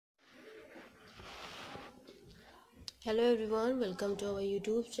Hello everyone, welcome to our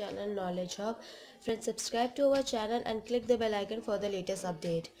YouTube channel Knowledge Hub. Friends, subscribe to our channel and click the bell icon for the latest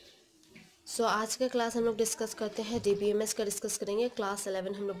update. So आज का class हम लोग discuss करते हैं DBMS का discuss करेंगे। Class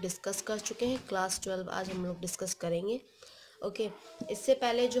 11 हम लोग डिस्कस कर चुके हैं, क्लास 12 आज हम लोग डिस्कस करेंगे। ओके इससे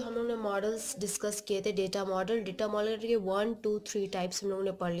पहले जो हम लोगों ने मॉडल्स डिस्कस किए थे, डेटा मॉडल के 1 2 3 टाइप्स हम लोगों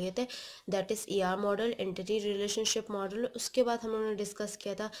ने पढ़ लिए थे। That is ER model, entity relationship model. उसके बाद हम लोगों ने डिस्कस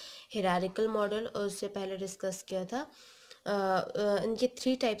किया था हायरार्किकल मॉडल, और उससे पहले डिस्कस किया था इनके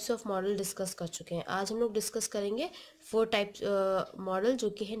 3 टाइप्स ऑफ मॉडल डिस्कस कर चुके हैं। आज हम लोग डिस्कस करेंगे 4 टाइप्स मॉडल, जो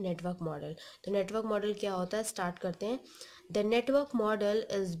कि है नेटवर्क मॉडल। तो नेटवर्क मॉडल क्या होता है, स्टार्ट करते हैं। The network model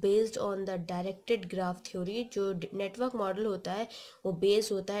is based on the directed graph theory. जो नेटवर्क मॉडल होता है वो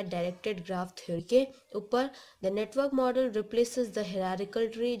बेस्ड होता है डायरेक्टेड ग्राफ थ्योरी के ऊपर। The network model replaces the hierarchical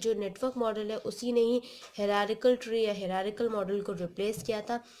tree. जो नेटवर्क मॉडल है उसी ने ही हायरार्किकल ट्री या हायरार्किकल मॉडल को रिप्लेस किया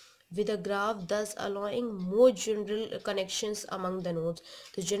था with a graph, thus allowing more general connections among the nodes.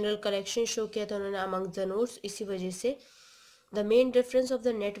 तो general connection show किया था उन्होंने among the nodes, इसी वजह से the main difference of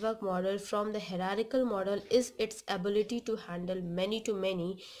the network model from the hierarchical model is its ability to handle many to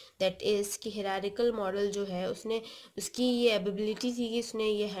many. That is कि hierarchical model जो है उसने उसकी ये ability थी कि उसने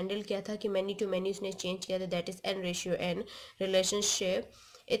ये handle किया था कि many to many उसने change किया था, that is n ratio n relationship.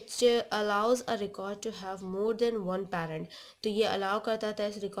 It allows a record to have more than one parent. तो ये अलाउ करता था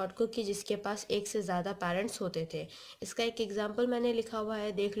इस रिकॉर्ड को कि जिसके पास एक से ज़्यादा पेरेंट्स होते थे। इसका एक एग्जांपल मैंने लिखा हुआ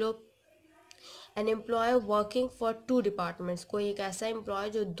है, देख लो। N employ working for 2 departments. कोई एक ऐसा एम्प्लॉय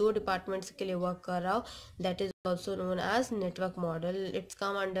जो 2 डिपार्टमेंट्स के लिए वर्क कर रहा हो, that is also known as network model. It's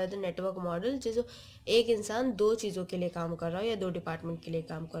come under the network model, जो एक इंसान 2 चीज़ों के लिए काम कर रहा हो या 2 डिपार्टमेंट के लिए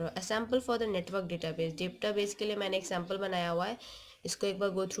काम कर रहा हो। Example for the network database के लिए मैंने एग्जाम्पल बनाया हुआ है, इसको एक बार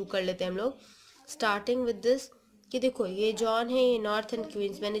गो थ्रू कर लेते हैं हम लोग। स्टार्टिंग विद दिस कि देखो ये जॉन है, ये नॉर्थ एंड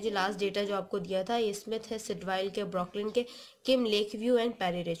क्वींस। मैंने जो लास्ट डेटा जो आपको दिया था, ये स्मिथ है, सिडवाइल के, ब्रुकलिन के, किम, lake view and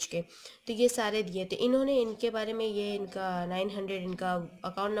peri rich के। तो ये सारे दिए थे इन्होंने। इनके बारे में ये इनका 900 इनका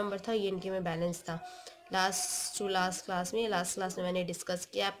अकाउंट नंबर था, ये इनके में बैलेंस था। लास्ट क्लास में मैंने डिस्कस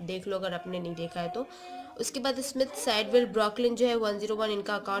किया, आप देख लो अगर आपने नहीं देखा है तो। उसके बाद स्मिथ, साइडविल, ब्रुकलिन जो है 101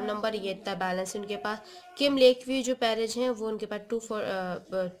 इनका अकाउंट नंबर, ये इतना बैलेंस उनके पास। किम, लेक व्यू जो पैरेज हैं वो उनके पास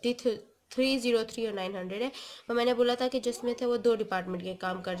 303 और 900 है। और मैंने बोला था कि जिसमें थे वो 2 डिपार्टमेंट के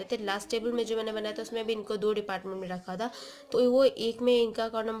काम कर रहे थे। लास्ट टेबल में जो मैंने बनाया था उसमें भी इनको 2 डिपार्टमेंट में रखा था, तो वो एक में इनका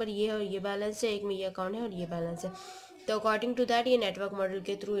अकाउंट नंबर ये है और ये बैलेंस है, एक में ये अकाउंट है और ये बैलेंस है। तो अकॉर्डिंग टू दैट ये नेटवर्क मॉडल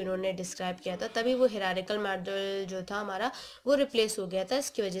के थ्रू इन्होंने डिस्क्राइब किया था, तभी वो हायरार्किकल मॉडल जो था हमारा वो रिप्लेस हो गया था।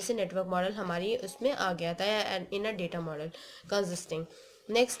 इसकी वजह से नेटवर्क मॉडल हमारी उसमें आ गया था इन a data model consisting.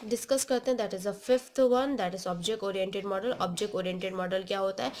 Next discuss करते हैं, that is the 5th one, that is object oriented model. Object oriented model क्या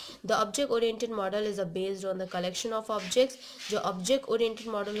होता है? The object oriented model is based on the collection of objects. जो ऑब्जेक्ट ओरिएंटेड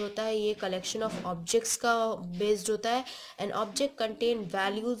मॉडल होता है ये collection of objects का बेस्ड होता है। And object contain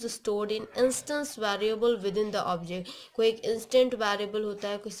values stored in instance variable with in the object. कोई एक इंस्टेंट वेरिएबल होता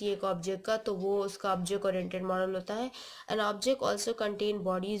है किसी एक ऑब्जेक्ट का, तो वो उसका ऑब्जेक्ट ओरिएंटेड मॉडल होता है। And object also contain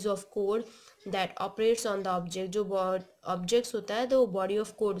bodies of code that operates on the object. जो ऑब्जेक्ट्स होता है तो वो बॉडी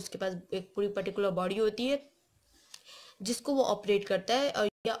ऑफ कोड, उसके पास एक पूरी पर्टिकुलर बॉडी होती है जिसको वो ऑपरेट करता है और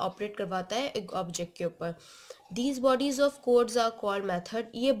या ऑपरेट करवाता है एक ऑब्जेक्ट के ऊपर। These bodies of codes are called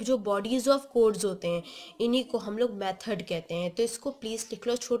method. ये जो बॉडीज ऑफ कोड्स होते हैं इन्हीं को हम लोग मेथड कहते हैं। तो इसको प्लीज़ लिख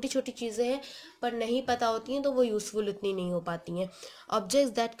लो, छोटी छोटी चीज़ें हैं पर नहीं पता होती हैं तो वो यूज़फुल उतनी नहीं हो पाती हैं।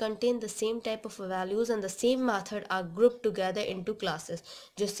 Objects that contain the same type of values and the same method are group together into classes.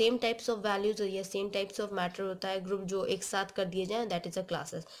 जो सेम टाइप्स ऑफ वैल्यूज या सेम टाइप्स ऑफ मैटर होता है, ग्रुप जो एक साथ कर दिए जाए, that is a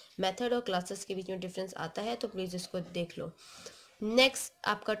classes. Method और क्लासेस के बीच में डिफरेंस आता है, तो प्लीज़ इसको देख लो। नेक्स्ट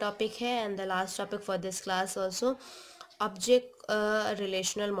आपका टॉपिक है and the last topic for this class also, object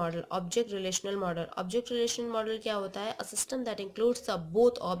relational model. Object relational model क्या होता है? A system that includes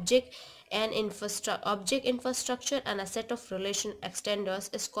both object and object infrastructure and a set of relation extenders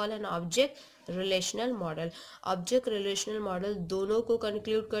is called an object relational model. Object relational model दोनों को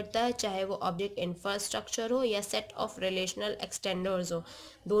conclude करता है, चाहे वो object infrastructure हो या सेट ऑफ रिलेशनल एक्सटेंडर्स हो,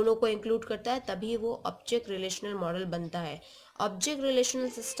 दोनों को इंक्लूड करता है, तभी वो ऑब्जेक्ट रिलेशनल मॉडल बनता है। Object relational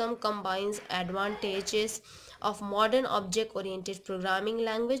system combines advantages of modern object oriented programming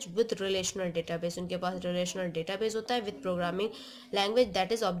language with relational database. उनके पास रिलेशनल डेटाबेस होता है with programming language,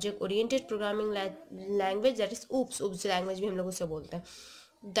 that is object oriented programming language, that is oops language भी हम लोग उसे बोलते हैं।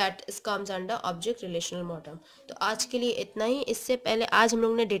 दैट इस comes under object relational model. तो आज के लिए इतना ही। इससे पहले आज हम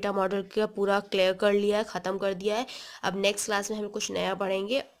लोग ने डेटा मॉडल का पूरा क्लियर कर लिया है, ख़त्म कर दिया है। अब नेक्स्ट क्लास में हम कुछ नया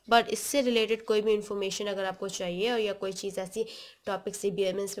पढ़ेंगे, बट इससे रिलेटेड कोई भी इन्फॉर्मेशन अगर आपको चाहिए और या कोई चीज़ ऐसी टॉपिक से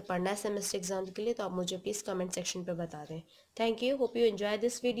BMS पे पढ़ना है सेमेस्टर एग्जाम के लिए, तो आप मुझे प्लीज़ कमेंट सेक्शन पे बता दें। Thank you, hope you enjoy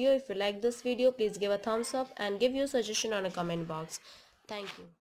this video. If you like this video, please give a thumbs up and give your suggestion on a comment box. Thank you.